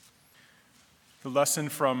The lesson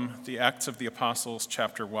from the Acts of the Apostles,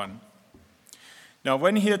 chapter 1. Now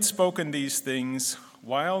when he had spoken these things,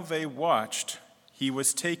 while they watched, he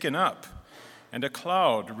was taken up, and a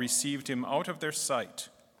cloud received him out of their sight.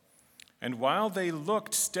 And while they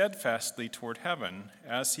looked steadfastly toward heaven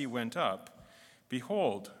as he went up,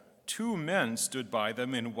 behold, 2 men stood by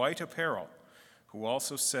them in white apparel, who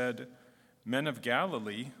also said, Men of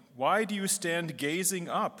Galilee, why do you stand gazing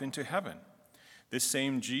up into heaven? This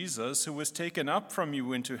same Jesus who was taken up from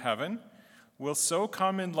you into heaven will so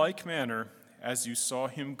come in like manner as you saw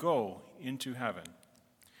him go into heaven.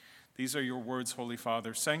 These are your words, Holy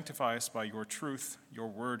Father. Sanctify us by your truth. Your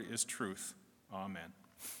word is truth. Amen.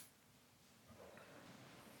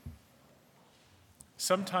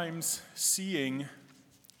 Sometimes seeing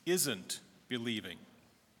isn't believing.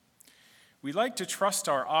 We like to trust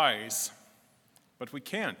our eyes, but we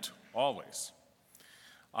can't always.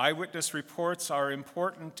 Eyewitness reports are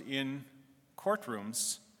important in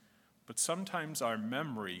courtrooms, but sometimes our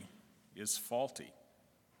memory is faulty.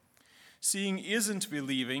 Seeing isn't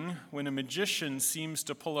believing when a magician seems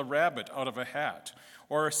to pull a rabbit out of a hat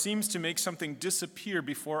or seems to make something disappear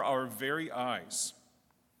before our very eyes.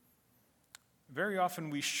 Very often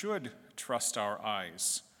we should trust our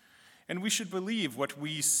eyes, and we should believe what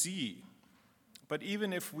we see. But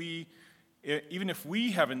even if we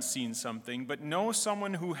haven't seen something, but know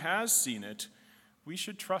someone who has seen it, we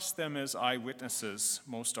should trust them as eyewitnesses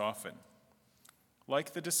most often,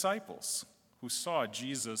 like the disciples who saw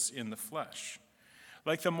Jesus in the flesh,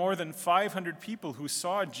 like the more than 500 people who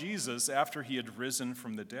saw Jesus after he had risen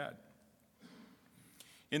from the dead.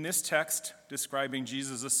 In this text describing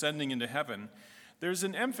Jesus ascending into heaven, there's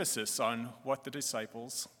an emphasis on what the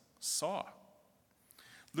disciples saw.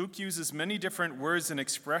 Luke uses many different words and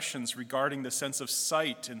expressions regarding the sense of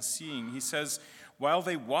sight and seeing. He says, while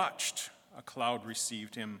they watched, a cloud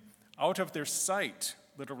received him out of their sight,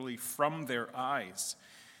 literally from their eyes.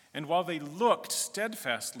 And while they looked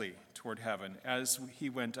steadfastly toward heaven as he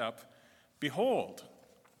went up, behold,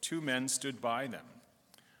 2 men stood by them.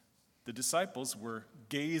 The disciples were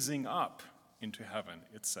gazing up into heaven,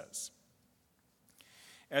 it says.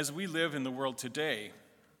 As we live in the world today,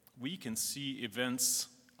 we can see events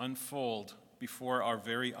unfold before our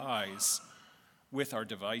very eyes with our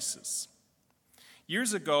devices.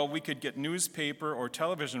 Years ago, we could get newspaper or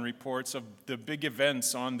television reports of the big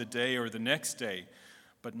events on the day or the next day,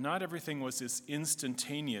 but not everything was as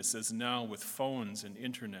instantaneous as now with phones and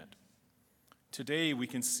internet. Today, we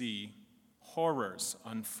can see horrors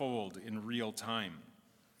unfold in real time.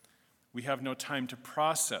 We have no time to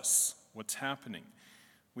process what's happening.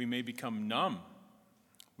 We may become numb.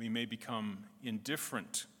 We may become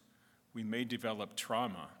indifferent. We may develop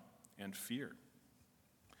trauma and fear.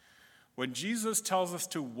 When Jesus tells us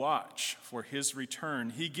to watch for his return,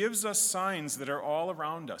 he gives us signs that are all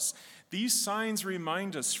around us. These signs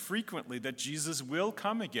remind us frequently that Jesus will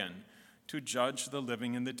come again to judge the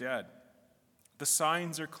living and the dead. The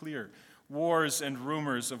signs are clear. Wars and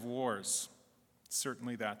rumors of wars.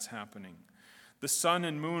 Certainly that's happening. The sun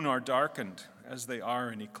and moon are darkened as they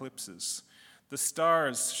are in eclipses. The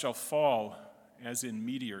stars shall fall as in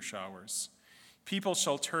meteor showers. People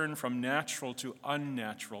shall turn from natural to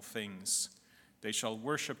unnatural things. They shall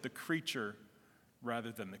worship the creature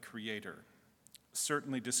rather than the Creator.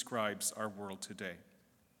 Certainly describes our world today.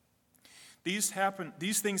 These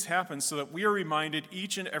things happen so that we are reminded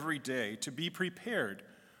each and every day to be prepared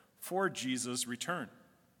for Jesus' return.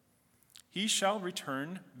 He shall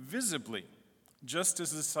return visibly, just as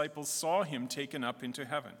the disciples saw him taken up into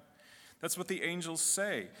heaven. That's what the angels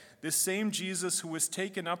say. This same Jesus who was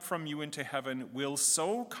taken up from you into heaven will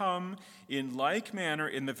so come in like manner,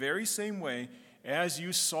 in the very same way as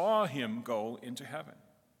you saw him go into heaven.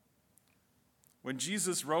 When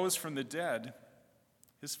Jesus rose from the dead,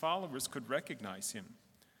 his followers could recognize him.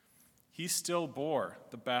 He still bore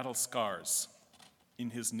the battle scars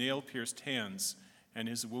in his nail-pierced hands and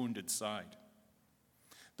his wounded side.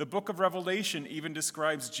 The book of Revelation even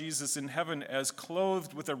describes Jesus in heaven as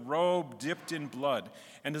clothed with a robe dipped in blood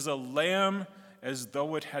and as a lamb as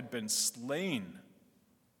though it had been slain.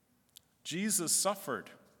 Jesus suffered.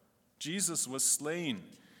 Jesus was slain.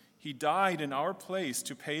 He died in our place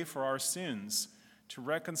to pay for our sins, to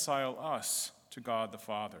reconcile us to God the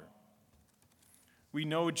Father. We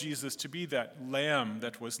know Jesus to be that lamb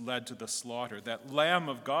that was led to the slaughter, that Lamb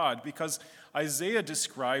of God, because Isaiah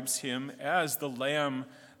describes him as the lamb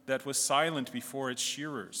that was silent before its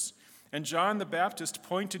shearers. And John the Baptist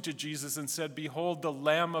pointed to Jesus and said, "Behold, the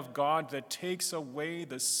Lamb of God that takes away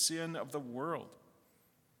the sin of the world."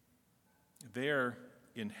 There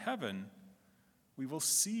in heaven, we will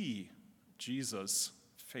see Jesus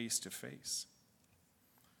face to face.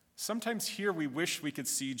 Sometimes here we wish we could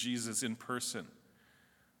see Jesus in person.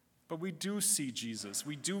 But we do see Jesus.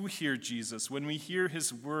 We do hear Jesus when we hear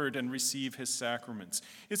his word and receive his sacraments.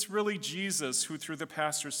 It's really Jesus who, through the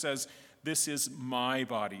pastor, says, "This is my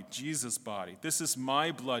body, Jesus' body. This is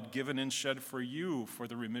my blood given and shed for you for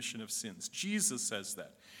the remission of sins." Jesus says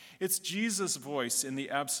that. It's Jesus' voice in the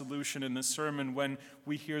absolution in the sermon when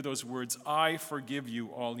we hear those words, "I forgive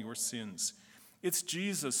you all your sins." It's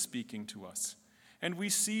Jesus speaking to us. And we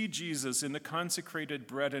see Jesus in the consecrated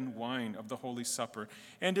bread and wine of the Holy Supper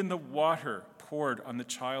and in the water poured on the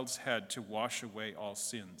child's head to wash away all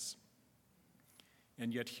sins.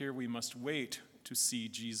 And yet here we must wait to see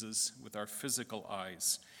Jesus with our physical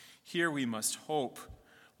eyes. Here we must hope,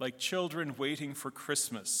 like children waiting for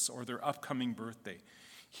Christmas or their upcoming birthday.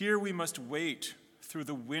 Here we must wait through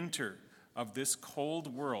the winter of this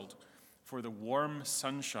cold world for the warm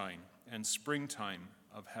sunshine and springtime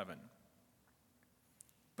of heaven.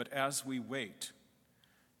 But as we wait,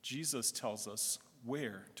 Jesus tells us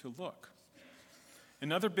where to look.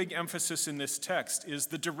 Another big emphasis in this text is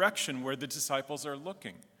the direction where the disciples are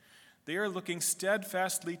looking. They are looking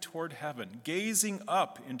steadfastly toward heaven, gazing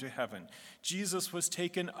up into heaven. Jesus was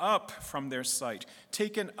taken up from their sight,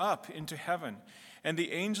 taken up into heaven. And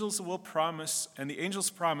the angels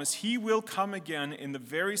promise he will come again in the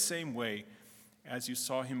very same way as you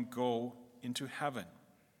saw him go into heaven.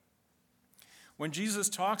 When Jesus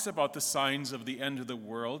talks about the signs of the end of the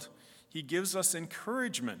world, he gives us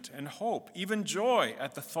encouragement and hope, even joy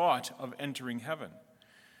at the thought of entering heaven.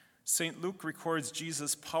 St. Luke records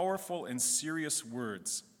Jesus' powerful and serious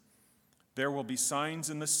words. "There will be signs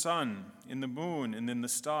in the sun, in the moon, and in the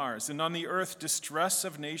stars, and on the earth distress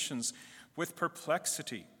of nations with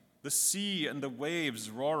perplexity, the sea and the waves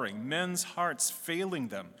roaring, men's hearts failing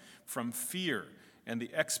them from fear and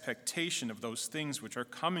the expectation of those things which are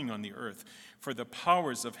coming on the earth, for the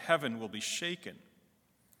powers of heaven will be shaken.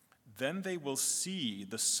 Then they will see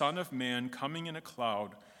the Son of Man coming in a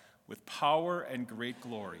cloud with power and great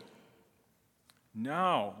glory.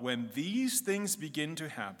 Now, when these things begin to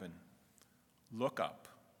happen, look up,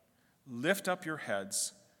 lift up your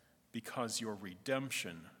heads, because your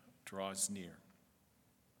redemption draws near."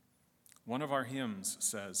 One of our hymns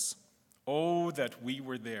says, "Oh, that we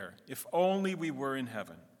were there, if only we were in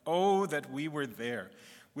heaven. Oh, that we were there.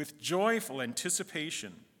 With joyful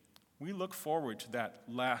anticipation, we look forward to that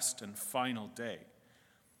last and final day."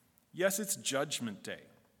 Yes, it's Judgment Day,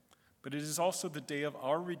 but it is also the day of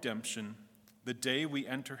our redemption, the day we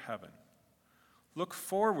enter heaven. Look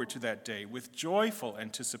forward to that day with joyful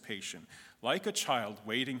anticipation, like a child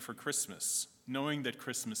waiting for Christmas, knowing that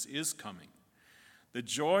Christmas is coming. The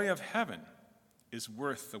joy of heaven is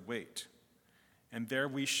worth the wait, and there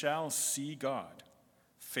we shall see God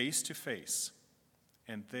face to face,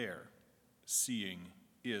 and there seeing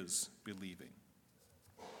is believing.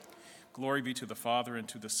 Glory be to the Father, and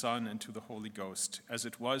to the Son, and to the Holy Ghost, as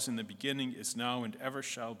it was in the beginning, is now, and ever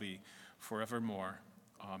shall be, forevermore.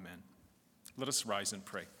 Amen. Let us rise and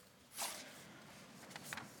pray.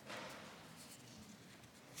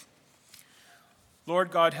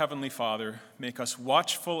 Lord God, Heavenly Father, make us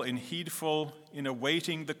watchful and heedful in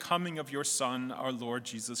awaiting the coming of your Son, our Lord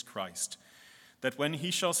Jesus Christ, that when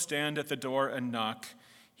he shall stand at the door and knock,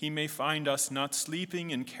 he may find us not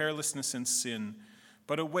sleeping in carelessness and sin,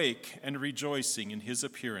 but awake and rejoicing in his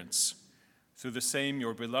appearance. Through the same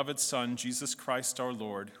your beloved Son, Jesus Christ our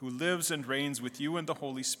Lord, who lives and reigns with you in the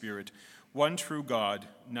Holy Spirit, one true God,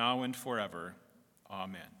 now and forever.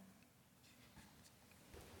 Amen.